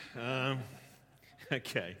Um,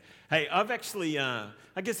 okay. Hey, I've actually, I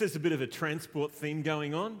guess there's a bit of a transport theme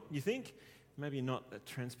going on, you think? Maybe not a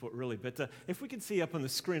transport really, but if we can see up on the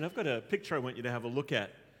screen, I've got a picture I want you to have a look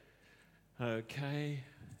at. Okay,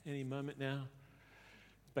 any moment now.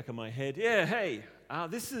 Back of my head. Yeah, hey,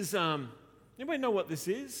 this is, anybody know what this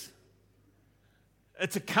is?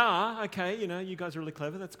 It's a car, okay, you guys are really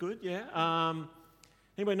clever, that's good, yeah.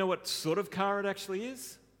 Anybody know what sort of car it actually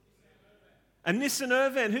is? A Nissan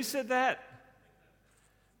Urvan, who said that?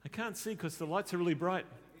 I can't see because the lights are really bright.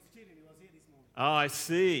 Oh, I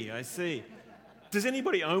see. Does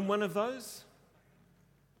anybody own one of those?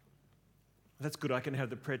 That's good, I can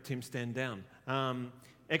have the Pred team stand down.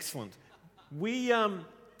 Excellent. We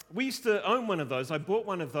used to own one of those. I bought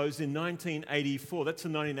one of those in 1984. That's a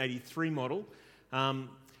 1983 model.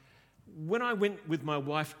 When I went with my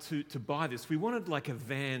wife to buy this, we wanted like a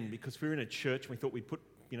van because we were in a church and we thought we'd put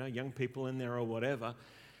young people in there or whatever.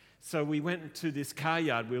 So we went to this car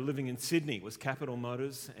yard. We were living in Sydney. It was Capital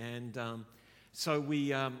Motors. And so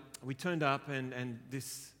we turned up and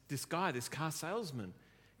this guy, this car salesman,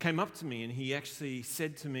 came up to me and he actually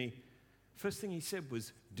said to me, first thing he said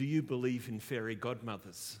was, "Do you believe in fairy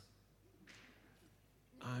godmothers?"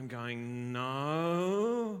 I'm going,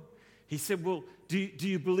 "No." He said, "Well, do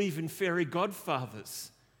you believe in fairy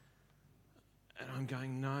godfathers?" And I'm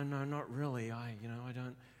going, no, not really. I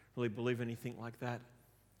don't really believe anything like that.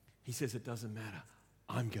 He says, "It doesn't matter.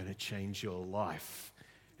 I'm going to change your life."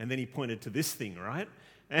 And then he pointed to this thing, right?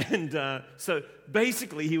 And so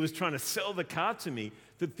basically he was trying to sell the car to me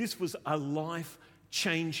that this was a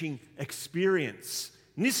life-changing experience.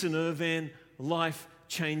 Nissan Urvan,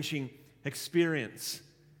 life-changing experience.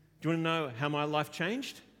 Do you want to know how my life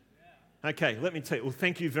changed? Okay, let me tell you. Well,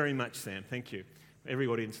 thank you very much, Sam. Thank you. Every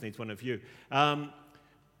audience needs one of you. 1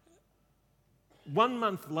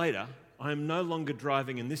 month later, I am no longer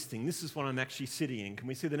driving in this thing. This is what I'm actually sitting in. Can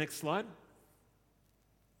we see the next slide?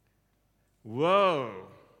 Whoa.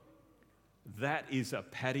 That is a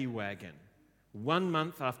paddy wagon. 1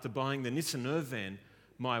 month after buying the Nissan Urvan,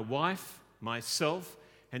 my wife, myself,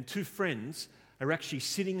 and 2 friends are actually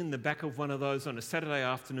sitting in the back of one of those on a Saturday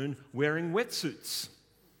afternoon wearing wetsuits.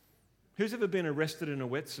 Who's ever been arrested in a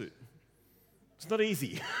wetsuit? It's not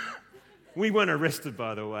easy. We weren't arrested,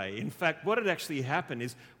 by the way. In fact, what had actually happened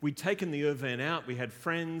is we'd taken the Urvan out. We had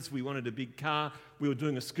friends. We wanted a big car. We were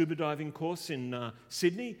doing a scuba diving course in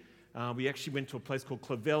Sydney. We actually went to a place called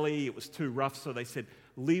Clovelly. It was too rough, so they said,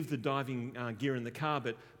 leave the diving gear in the car,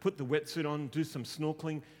 but put the wetsuit on, do some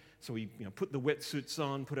snorkeling. So we put the wetsuits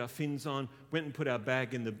on, put our fins on, went and put our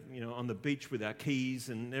bag in on the beach with our keys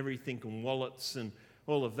and everything and wallets and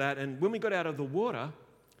all of that. And when we got out of the water,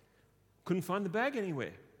 couldn't find the bag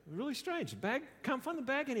anywhere. Really strange. Can't find the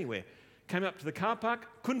bag anywhere. Came up to the car park,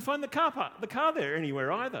 couldn't find the car there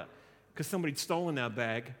anywhere either, because somebody'd stolen our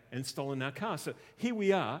bag and stolen our car. So here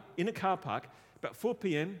we are in a car park, about 4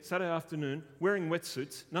 p.m. Saturday afternoon, wearing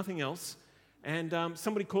wetsuits, nothing else. And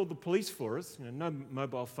somebody called the police for us. No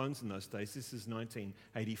mobile phones in those days. This is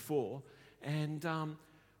 1984. And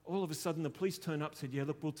all of a sudden, the police turned up and said, "Yeah,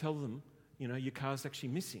 look, we'll tell them, your car's actually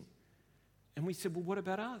missing." And we said, "Well, what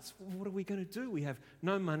about us? What are we going to do? We have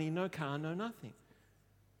no money, no car, no nothing."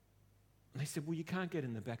 And they said, "Well, you can't get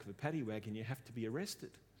in the back of a paddy wagon. You have to be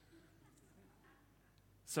arrested."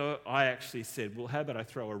 So I actually said, "Well, how about I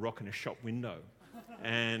throw a rock in a shop window?"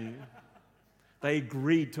 And they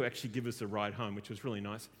agreed to actually give us a ride home, which was really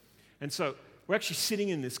nice. And so we're actually sitting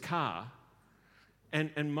in this car,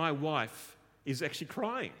 and my wife is actually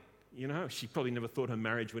crying. She probably never thought her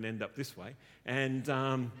marriage would end up this way. And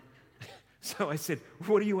so I said,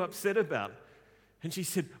 "What are you upset about?" And she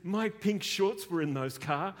said, "My pink shorts were in that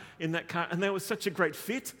car, and they were such a great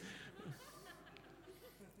fit."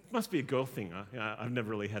 It must be a girl thing. I've never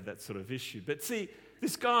really had that sort of issue. But see,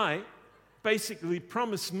 this guy basically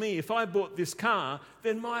promised me if I bought this car,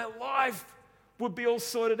 then my life would be all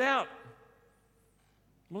sorted out.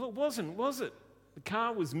 Well, it wasn't, was it? The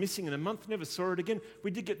car was missing in a month, never saw it again. We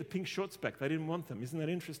did get the pink shorts back. They didn't want them. Isn't that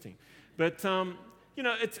interesting? But,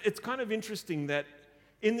 it's kind of interesting that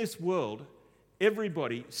in this world,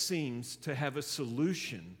 everybody seems to have a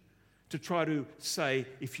solution to try to say,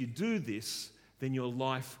 if you do this, then your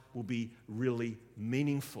life will be really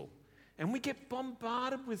meaningful. And we get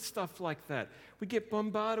bombarded with stuff like that. We get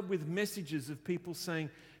bombarded with messages of people saying,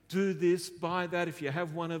 do this, buy that. If you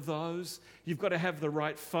have one of those, you've got to have the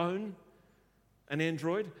right phone, an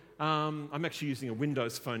Android. I'm actually using a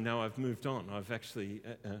Windows phone now. I've moved on. I've actually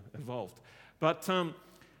evolved. But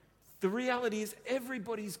the reality is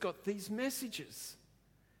everybody's got these messages.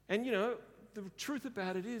 And, the truth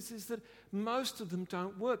about it is that most of them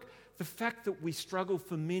don't work. The fact that we struggle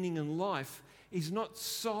for meaning in life is not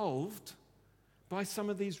solved by some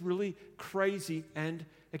of these really crazy and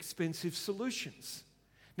expensive solutions.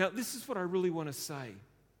 Now, this is what I really want to say.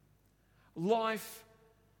 Life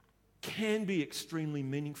can be extremely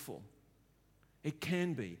meaningful. It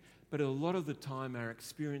can be. But a lot of the time, our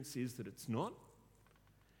experience is that it's not.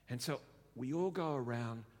 And so we all go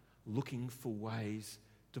around looking for ways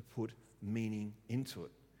to put meaning into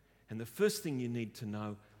it. And the first thing you need to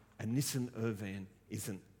know, a Nissan Irvan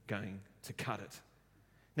isn't going to cut it.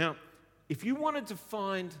 Now, if you wanted to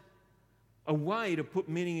find a way to put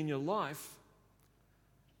meaning in your life,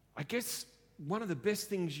 I guess one of the best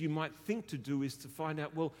things you might think to do is to find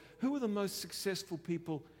out, well, who are the most successful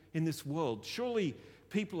people in this world? Surely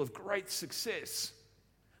people of great success,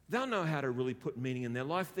 they'll know how to really put meaning in their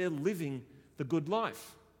life. They're living the good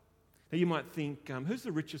life. Now you might think, who's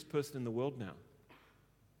the richest person in the world now?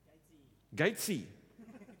 Gatesy.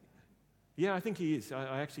 Yeah, I think he is.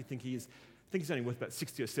 I actually think he is. I think he's only worth about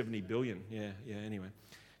 60 or 70 billion. Yeah, anyway.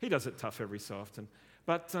 He does it tough every so often.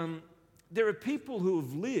 But there are people who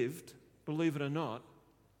have lived, believe it or not,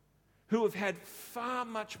 who have had far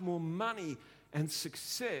much more money and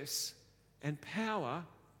success and power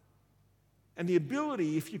and the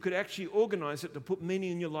ability, if you could actually organize it, to put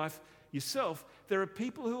meaning in your life yourself. There are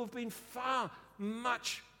people who have been far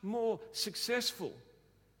much more successful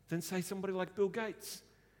than, say, somebody like Bill Gates.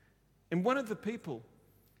 And one of the people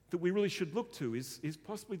that we really should look to is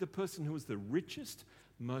possibly the person who was the richest,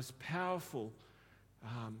 most powerful,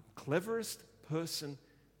 cleverest person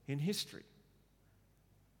in history.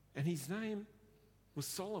 And his name was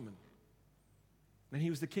Solomon. And he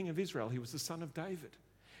was the king of Israel. He was the son of David.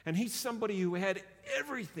 And he's somebody who had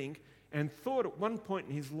everything and thought at one point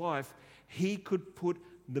in his life he could put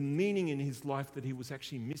the meaning in his life that he was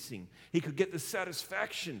actually missing. He could get the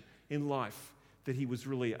satisfaction in life that he was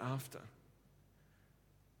really after.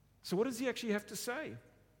 So what does he actually have to say?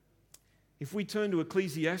 If we turn to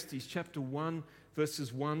Ecclesiastes chapter 1,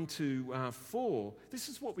 verses 1 to 4, this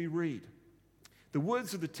is what we read. The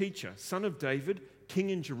words of the teacher, son of David, king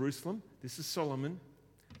in Jerusalem, this is Solomon,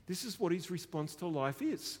 this is what his response to life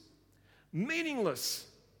is. Meaningless,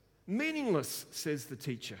 says the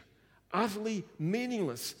teacher. Utterly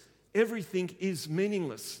meaningless. Everything is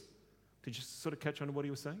meaningless. Did you sort of catch on to what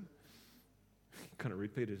he was saying? He kind of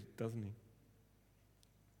repeated it, doesn't he?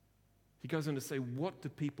 He goes on to say, what do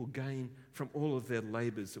people gain from all of their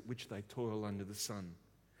labors at which they toil under the sun?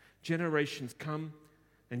 Generations come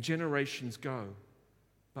and generations go,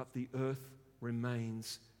 but the earth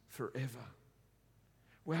remains forever.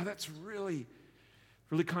 Wow, that's really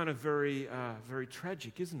kind of very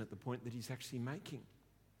tragic, isn't it, the point that he's actually making?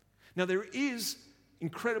 Now, there is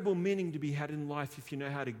incredible meaning to be had in life if you know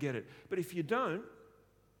how to get it. But if you don't,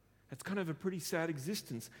 it's kind of a pretty sad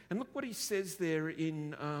existence. And look what he says there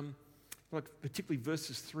in particularly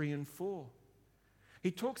verses 3 and 4.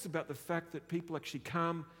 He talks about the fact that people actually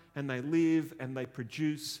come and they live and they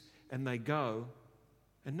produce and they go,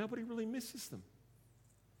 and nobody really misses them.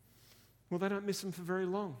 Well, they don't miss them for very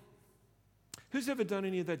long. Who's ever done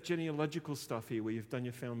any of that genealogical stuff here where you've done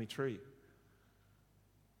your family tree?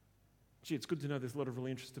 Gee, it's good to know there's a lot of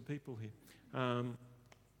really interested people here.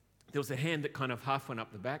 There was a hand that kind of half went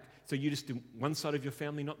up the back. So you just do one side of your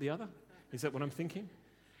family, not the other? Is that what I'm thinking?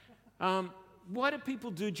 Why do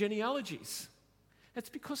people do genealogies? It's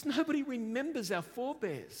because nobody remembers our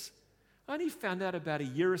forebears. I only found out about a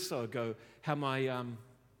year or so ago how my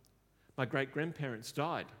great-grandparents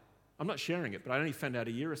died. I'm not sharing it, but I only found out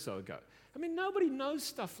a year or so ago. I mean, nobody knows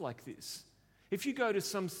stuff like this. If you go to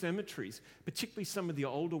some cemeteries, particularly some of the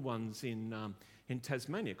older ones in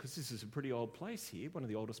Tasmania, because this is a pretty old place here, one of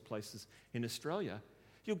the oldest places in Australia,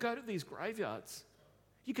 you'll go to these graveyards.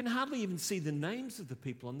 You can hardly even see the names of the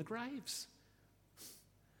people on the graves.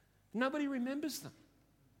 Nobody remembers them.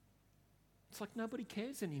 It's like nobody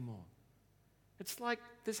cares anymore. It's like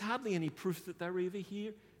there's hardly any proof that they were ever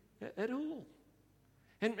here at all.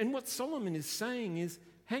 And what Solomon is saying is,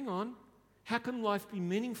 hang on, how can life be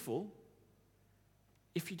meaningful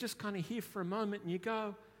if you just kind of here for a moment and you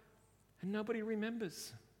go and nobody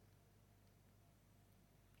remembers?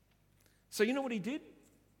 So you know what he did?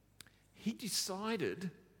 He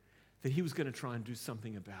decided that he was going to try and do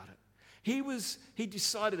something about it. He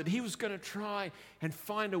decided that he was going to try and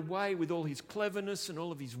find a way with all his cleverness and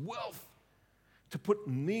all of his wealth to put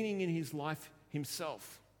meaning in his life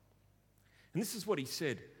himself. And this is what he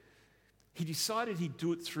said. He decided he'd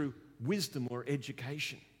do it through wisdom or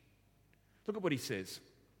education. Look at what he says.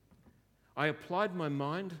 I applied my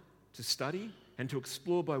mind to study and to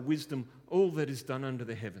explore by wisdom all that is done under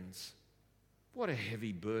the heavens. What a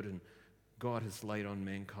heavy burden God has laid on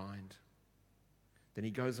mankind. Then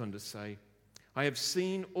he goes on to say, I have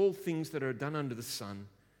seen all things that are done under the sun,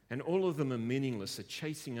 and all of them are meaningless, are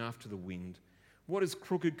chasing after the wind. What is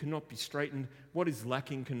crooked cannot be straightened. What is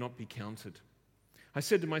lacking cannot be counted. I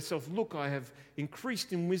said to myself, look, I have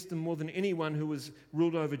increased in wisdom more than anyone who has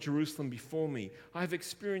ruled over Jerusalem before me. I have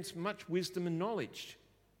experienced much wisdom and knowledge.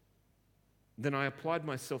 Then I applied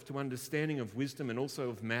myself to understanding of wisdom and also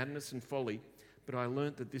of madness and folly, but I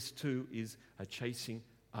learnt that this too is a chasing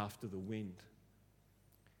after the wind.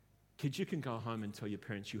 Kids, you can go home and tell your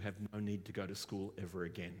parents you have no need to go to school ever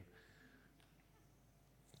again.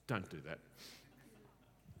 Don't do that.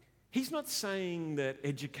 He's not saying that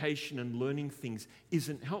education and learning things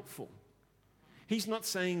isn't helpful. He's not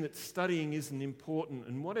saying that studying isn't important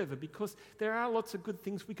and whatever, because there are lots of good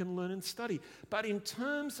things we can learn and study. But in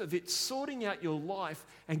terms of it sorting out your life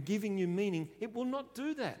and giving you meaning, it will not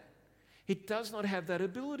do that. It does not have that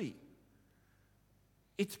ability.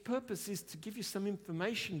 Its purpose is to give you some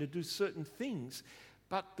information to do certain things,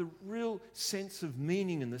 but the real sense of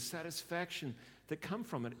meaning and the satisfaction that come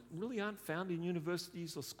from it really aren't found in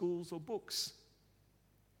universities or schools or books.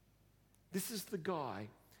 This is the guy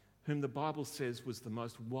whom the Bible says was the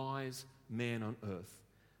most wise man on earth,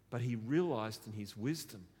 but he realized in his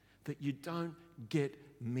wisdom that you don't get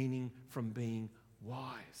meaning from being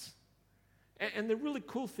wise. And the really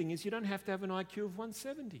cool thing is you don't have to have an IQ of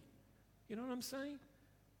 170. You know what I'm saying?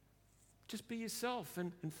 Just be yourself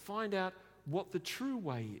and find out what the true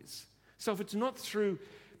way is. So if it's not through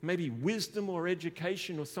maybe wisdom or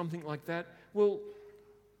education or something like that, well,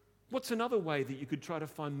 what's another way that you could try to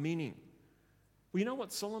find meaning? Well, you know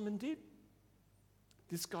what Solomon did?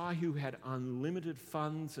 This guy who had unlimited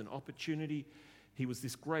funds and opportunity, he was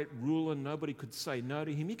this great ruler, nobody could say no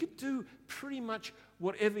to him. He could do pretty much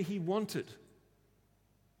whatever he wanted.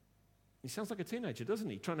 He sounds like a teenager, doesn't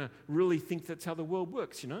he? Trying to really think that's how the world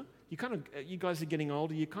works, you know? You guys are getting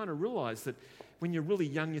older, you kind of realize that when you're really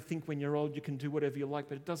young, you think when you're old you can do whatever you like,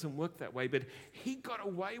 but it doesn't work that way. But he got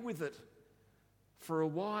away with it for a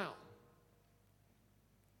while.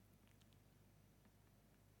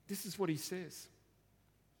 This is what he says.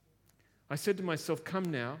 I said to myself, come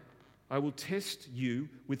now, I will test you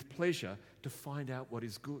with pleasure to find out what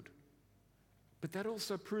is good. But that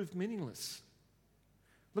also proved meaningless.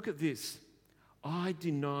 Look at this. I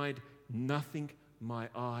denied nothing my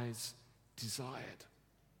eyes desired.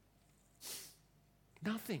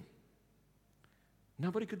 Nothing.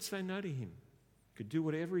 Nobody could say no to him. Could do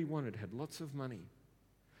whatever he wanted, had lots of money.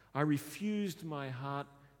 I refused my heart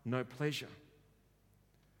no pleasure.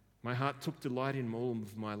 My heart took delight in all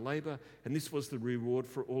of my labor, and this was the reward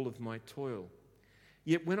for all of my toil.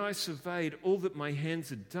 Yet when I surveyed all that my hands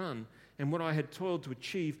had done and what I had toiled to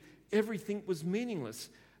achieve, everything was meaningless,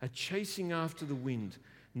 a chasing after the wind.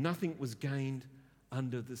 Nothing was gained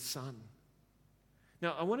under the sun.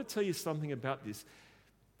 Now, I want to tell you something about this,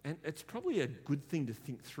 and it's probably a good thing to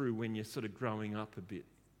think through when you're sort of growing up a bit.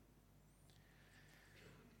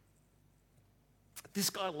 This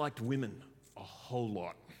guy liked women a whole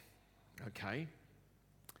lot, okay?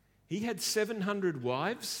 He had 700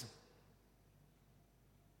 wives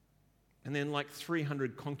and then like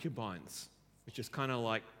 300 concubines, which is kind of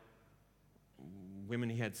like women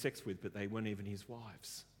he had sex with, but they weren't even his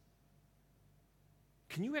wives.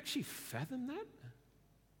 Can you actually fathom that?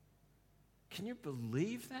 Can you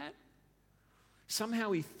believe that?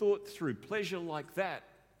 Somehow he thought through pleasure like that.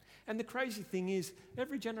 And the crazy thing is,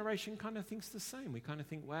 every generation kind of thinks the same. We kind of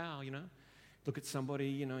think, wow, look at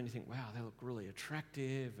somebody, and you think, wow, they look really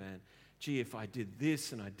attractive, and gee, if I did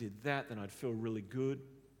this and I did that, then I'd feel really good.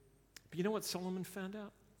 But you know what Solomon found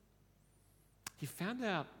out? He found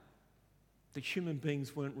out that human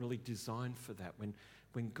beings weren't really designed for that.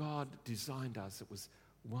 When God designed us, it was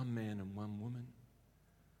one man and one woman.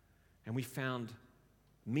 And we found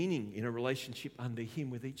meaning in a relationship under him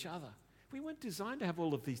with each other. We weren't designed to have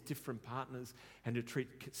all of these different partners and to treat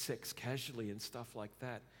sex casually and stuff like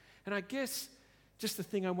that. And I guess just the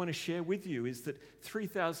thing I want to share with you is that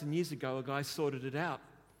 3,000 years ago, a guy sorted it out.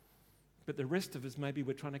 But the rest of us, maybe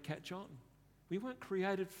we're trying to catch on. We weren't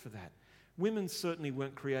created for that. Women certainly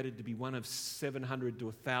weren't created to be one of 700 to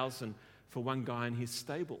 1,000 for one guy in his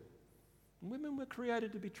stable. Women were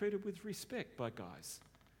created to be treated with respect by guys.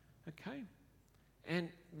 Okay? And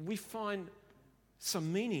we find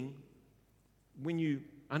some meaning when you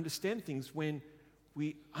understand things, when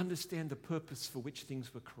we understand the purpose for which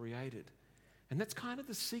things were created. And that's kind of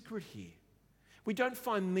the secret here. We don't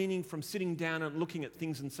find meaning from sitting down and looking at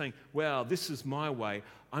things and saying, wow, this is my way,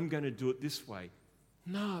 I'm going to do it this way.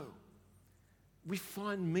 No. We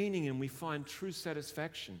find meaning and we find true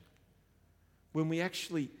satisfaction when we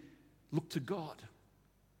actually look to God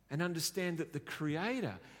and understand that the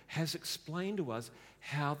Creator has explained to us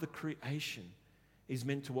how the creation is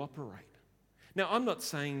meant to operate. Now, I'm not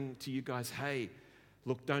saying to you guys, hey,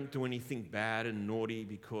 look, don't do anything bad and naughty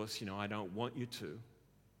because, I don't want you to.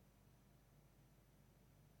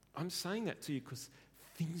 I'm saying that to you because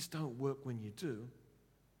things don't work when you do.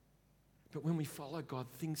 But when we follow God,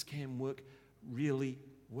 things can work really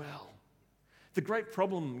well. The great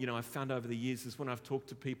problem, I've found over the years is when I've talked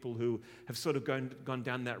to people who have sort of gone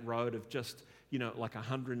down that road of just, like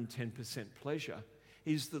 110% pleasure,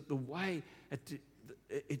 is that the way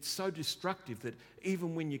it's so destructive that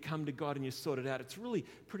even when you come to God and you sort it out, it's really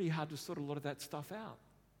pretty hard to sort a lot of that stuff out.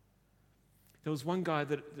 There was one guy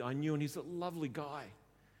that I knew, and he's a lovely guy.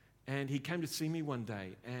 And he came to see me one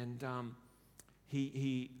day, and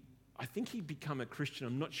I think he'd become a Christian.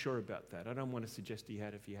 I'm not sure about that. I don't want to suggest he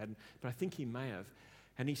had if he hadn't, but I think he may have.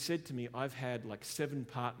 And he said to me, I've had like 7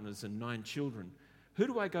 partners and 9 children. Who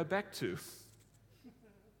do I go back to?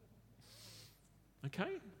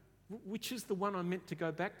 Okay? Which is the one I'm meant to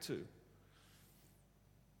go back to?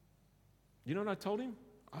 You know what I told him?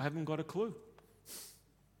 I haven't got a clue.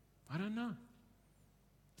 I don't know.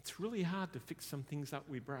 It's really hard to fix some things up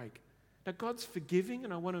we break. Now, God's forgiving,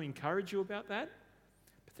 and I want to encourage you about that.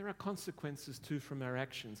 But there are consequences too from our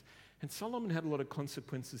actions. And Solomon had a lot of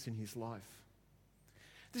consequences in his life.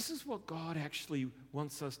 This is what God actually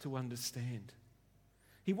wants us to understand.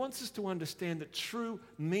 He wants us to understand that true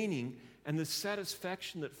meaning and the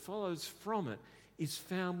satisfaction that follows from it is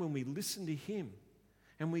found when we listen to Him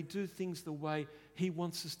and we do things the way He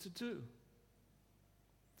wants us to do.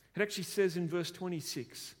 It actually says in verse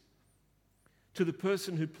 26, to the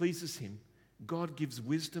person who pleases Him, God gives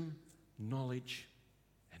wisdom, knowledge,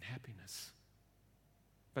 and happiness.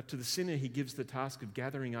 But to the sinner, He gives the task of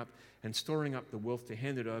gathering up and storing up the wealth to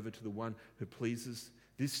hand it over to the one who pleases.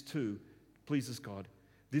 This too pleases God.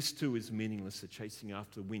 This too is meaningless, a chasing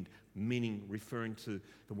after the wind, meaning referring to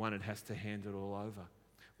the one that has to hand it all over.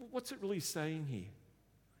 What's it really saying here?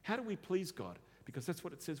 How do we please God? Because that's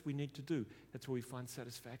what it says we need to do. That's where we find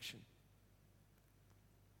satisfaction.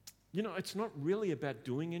 It's not really about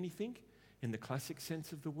doing anything in the classic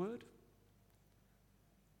sense of the word.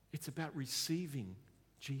 It's about receiving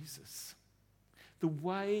Jesus. The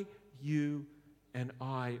way you and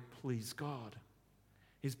I please God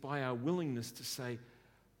is by our willingness to say,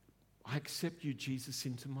 I accept you, Jesus,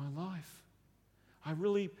 into my life. I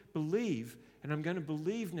really believe, and I'm going to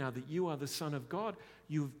believe now that you are the Son of God.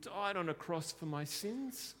 You have died on a cross for my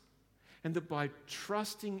sins, and that by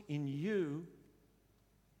trusting in you,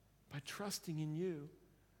 I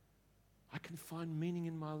can find meaning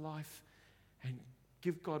in my life and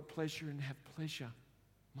give God pleasure and have pleasure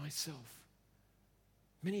myself.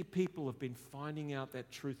 Many people have been finding out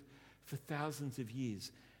that truth for thousands of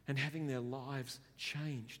years and having their lives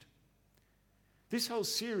changed. This whole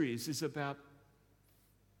series is about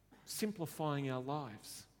simplifying our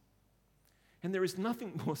lives. And there is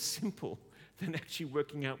nothing more simple than actually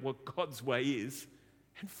working out what God's way is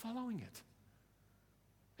and following it.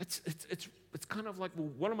 It's kind of like, well,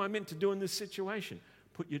 what am I meant to do in this situation?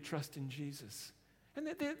 Put your trust in Jesus. And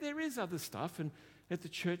there is other stuff. And at the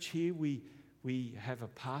church here, we have a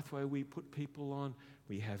pathway we put people on.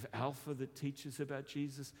 We have Alpha that teaches about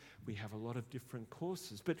Jesus. We have a lot of different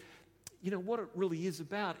courses. But what it really is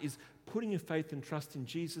about is putting your faith and trust in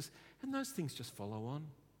Jesus, and those things just follow on.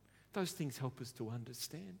 Those things help us to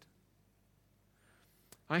understand.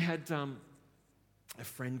 I had a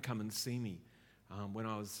friend come and see me when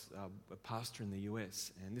I was a pastor in the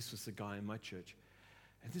US, and this was the guy in my church.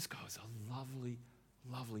 And this guy was a lovely,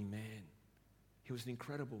 lovely man. He was an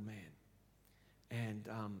incredible man. And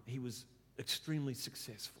he was extremely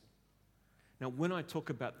successful. Now, when I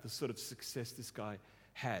talk about the sort of success this guy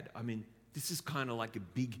had, this is kind of like a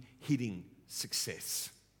big hitting success.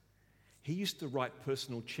 He used to write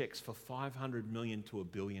personal checks for $500 million to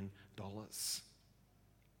 $1 billion.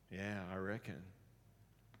 Yeah, I reckon.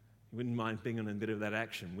 You wouldn't mind being on a bit of that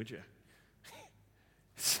action, would you?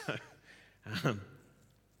 So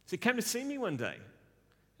he came to see me one day.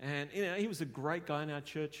 And, he was a great guy in our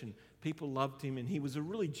church, and people loved him, and he was a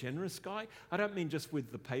really generous guy. I don't mean just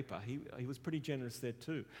with the paper. He was pretty generous there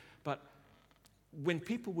too. But when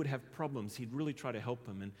people would have problems, he'd really try to help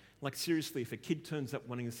them. And seriously, if a kid turns up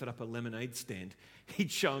wanting to set up a lemonade stand,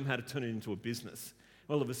 he'd show him how to turn it into a business.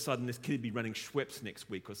 All of a sudden, this kid would be running Schweppes next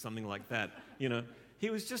week or something like that. He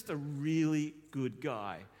was just a really good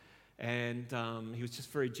guy. And he was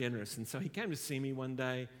just very generous. And so he came to see me one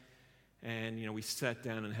day, and, we sat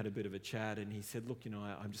down and had a bit of a chat. And he said, look,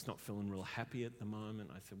 I'm just not feeling real happy at the moment.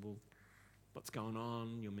 I said, well, what's going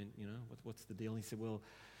on? What's the deal? And he said, well,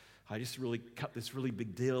 I just really cut this really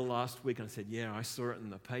big deal last week. And I said, yeah, I saw it in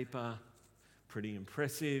the paper. Pretty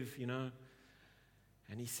impressive,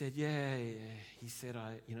 And he said, yeah. He said,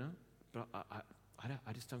 but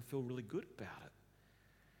I just don't feel really good about it.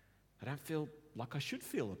 I don't feel like I should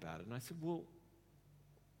feel about it. And I said, well,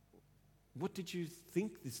 what did you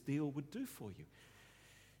think this deal would do for you?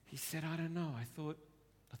 He said, I don't know. I thought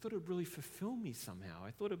it would really fulfill me somehow.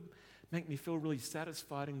 I thought it would make me feel really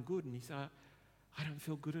satisfied and good. And he said, I don't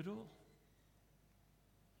feel good at all.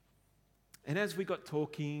 And as we got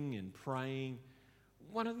talking and praying,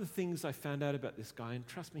 one of the things I found out about this guy, and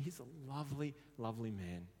trust me, he's a lovely, lovely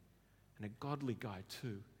man and a godly guy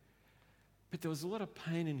too, but there was a lot of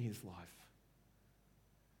pain in his life.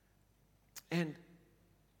 And,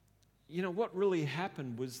 what really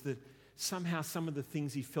happened was that somehow some of the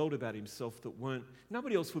things he felt about himself that weren't,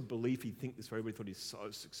 nobody else would believe he'd think this way. Everybody thought he's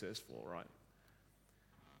so successful, right?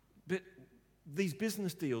 But these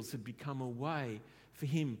business deals had become a way for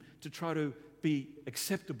him to try to be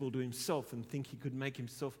acceptable to himself and think he could make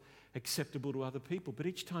himself acceptable to other people. But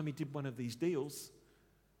each time he did one of these deals,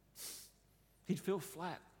 he'd feel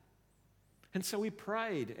flat. And so we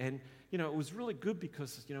prayed, and, it was really good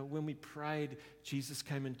because, when we prayed, Jesus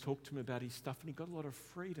came and talked to him about his stuff, and he got a lot of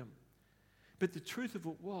freedom. But the truth of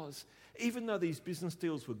it was, even though these business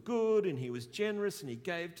deals were good, and he was generous, and he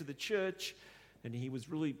gave to the church, and he was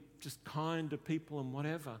really just kind to people and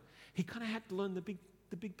whatever, he kind of had to learn the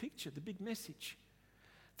big picture, the big message.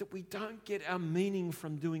 That we don't get our meaning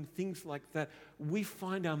from doing things like that. We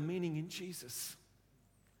find our meaning in Jesus.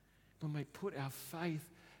 When we put our faith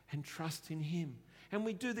and trust in him. And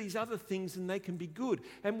we do these other things and they can be good.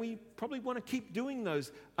 And we probably want to keep doing those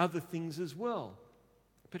other things as well.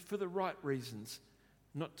 But for the right reasons,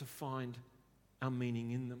 not to find our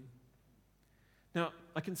meaning in them. Now,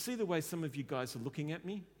 I can see the way some of you guys are looking at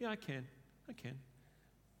me. Yeah, I can.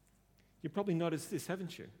 You probably noticed this,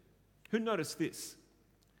 haven't you? Who noticed this?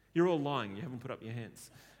 You're all lying. You haven't put up your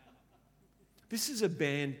hands. This is a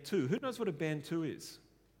band 2. Who knows what a band 2 is?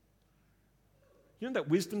 You know that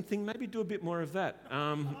wisdom thing? Maybe do a bit more of that.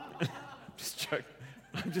 Just joking.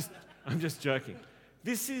 I'm just joking.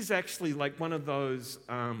 This is actually like one of those.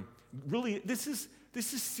 This is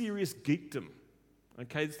serious geekdom.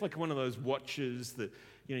 Okay, it's like one of those watches that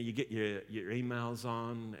you get your emails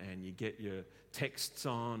on and you get your texts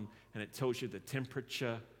on, and it tells you the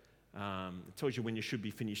temperature. It tells you when you should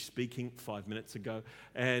be finished speaking 5 minutes ago,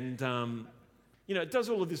 and it does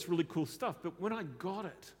all of this really cool stuff. But when I got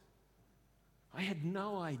it, I had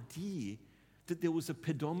no idea that there was a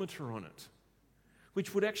pedometer on it,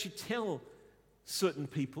 which would actually tell certain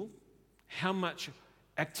people how much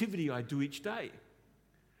activity I do each day.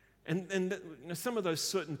 And some of those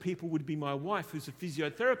certain people would be my wife, who's a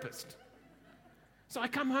physiotherapist. So I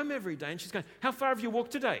come home every day and she's going, how far have you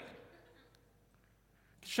walked today?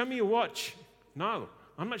 Show me your watch. No,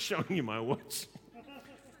 I'm not showing you my watch.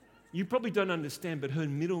 You probably don't understand, but her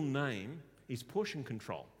middle name is portion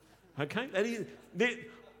control. Okay?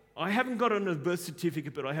 I haven't got it on a birth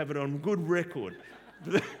certificate, but I have it on good record.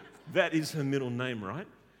 That is her middle name, right?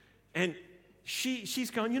 And she's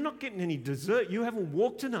going, you're not getting any dessert. You haven't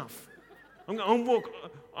walked enough.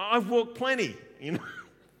 I've walked plenty,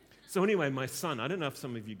 So anyway, my son, I don't know if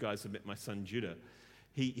some of you guys have met my son, Judah.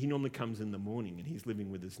 He normally comes in the morning, and he's living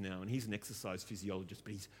with us now, and he's an exercise physiologist,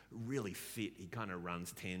 but he's really fit. He kind of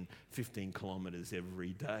runs 10, 15 kilometers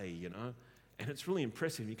every day, And it's really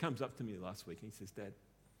impressive. He comes up to me last week, and he says, Dad,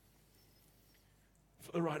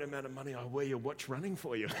 for the right amount of money, I'll wear your watch running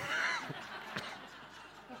for you.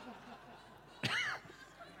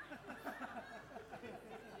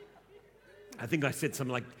 I think I said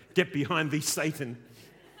something like, get behind thee, Satan.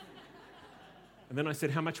 And then I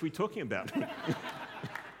said, how much are we talking about?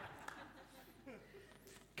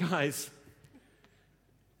 Guys,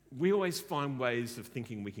 we always find ways of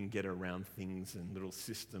thinking we can get around things and little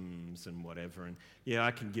systems and whatever. And yeah,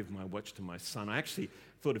 I can give my watch to my son. I actually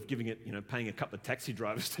thought of giving it, paying a couple of taxi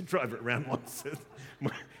drivers to drive it around once.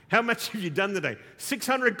 How much have you done today?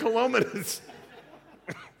 600 kilometers.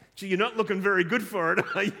 Gee, you're not looking very good for it,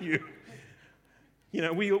 are you?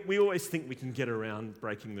 We always think we can get around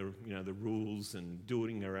breaking the rules and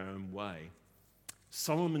doing it our own way.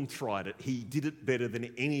 Solomon tried it. He did it better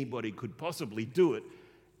than anybody could possibly do it,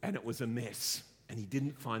 and it was a mess. And he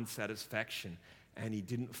didn't find satisfaction, and he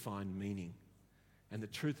didn't find meaning. And the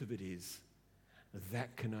truth of it is,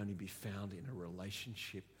 that can only be found in a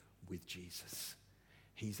relationship with Jesus.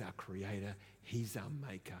 He's our creator. He's our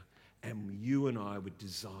maker. And you and I were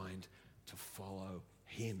designed to follow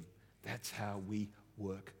him. That's how we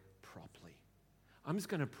work properly. I'm just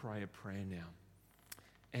going to pray a prayer now.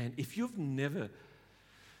 And if you've never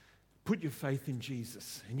put your faith in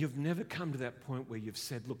Jesus and you've never come to that point where you've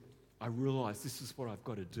said, look, I realize this is what I've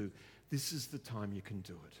got to do, this is the time you can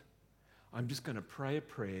do it. I'm just going to pray a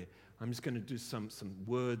prayer. I'm just going to do some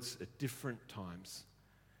words at different times.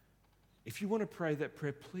 If you want to pray that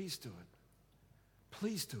prayer, please do it.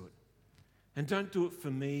 Please do it. And don't do it for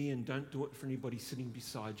me and don't do it for anybody sitting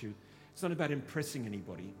beside you. It's not about impressing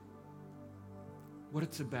anybody. What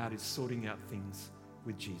it's about is sorting out things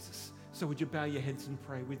with Jesus. So would you bow your heads and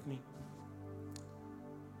pray with me?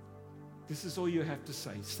 This is all you have to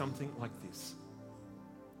say, something like this.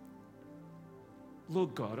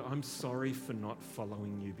 Lord God, I'm sorry for not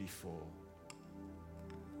following you before.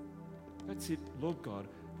 That's it. Lord God,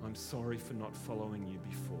 I'm sorry for not following you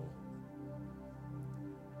before.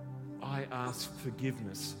 I ask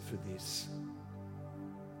forgiveness for this.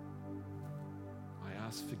 I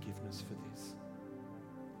ask forgiveness for this.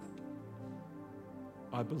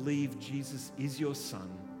 I believe Jesus is your Son.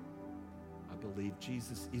 I believe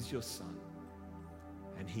Jesus is your Son.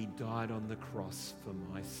 And he died on the cross for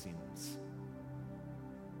my sins.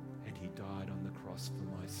 And he died on the cross for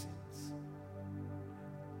my sins.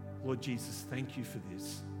 Lord Jesus, thank you for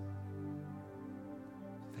this.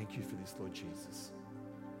 Thank you for this, Lord Jesus.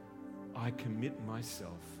 I commit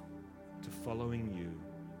myself to following you.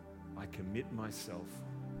 I commit myself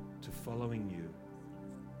to following you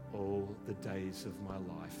all the days of my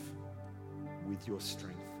life with your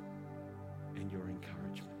strength and your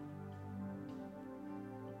encouragement.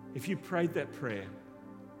 If you prayed that prayer,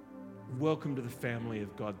 welcome to the family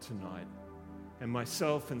of God tonight. And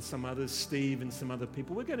myself and some others, Steve and some other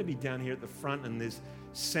people, we're going to be down here at the front, and there's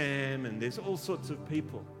Sam and there's all sorts of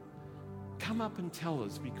people. Come up and tell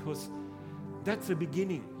us, because that's a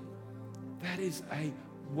beginning. That is a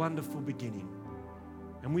wonderful beginning.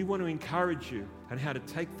 And we want to encourage you on how to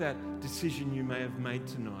take that decision you may have made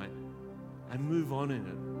tonight and move on in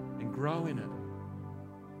it and grow in it.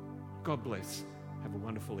 God bless. Have a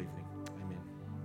wonderful evening.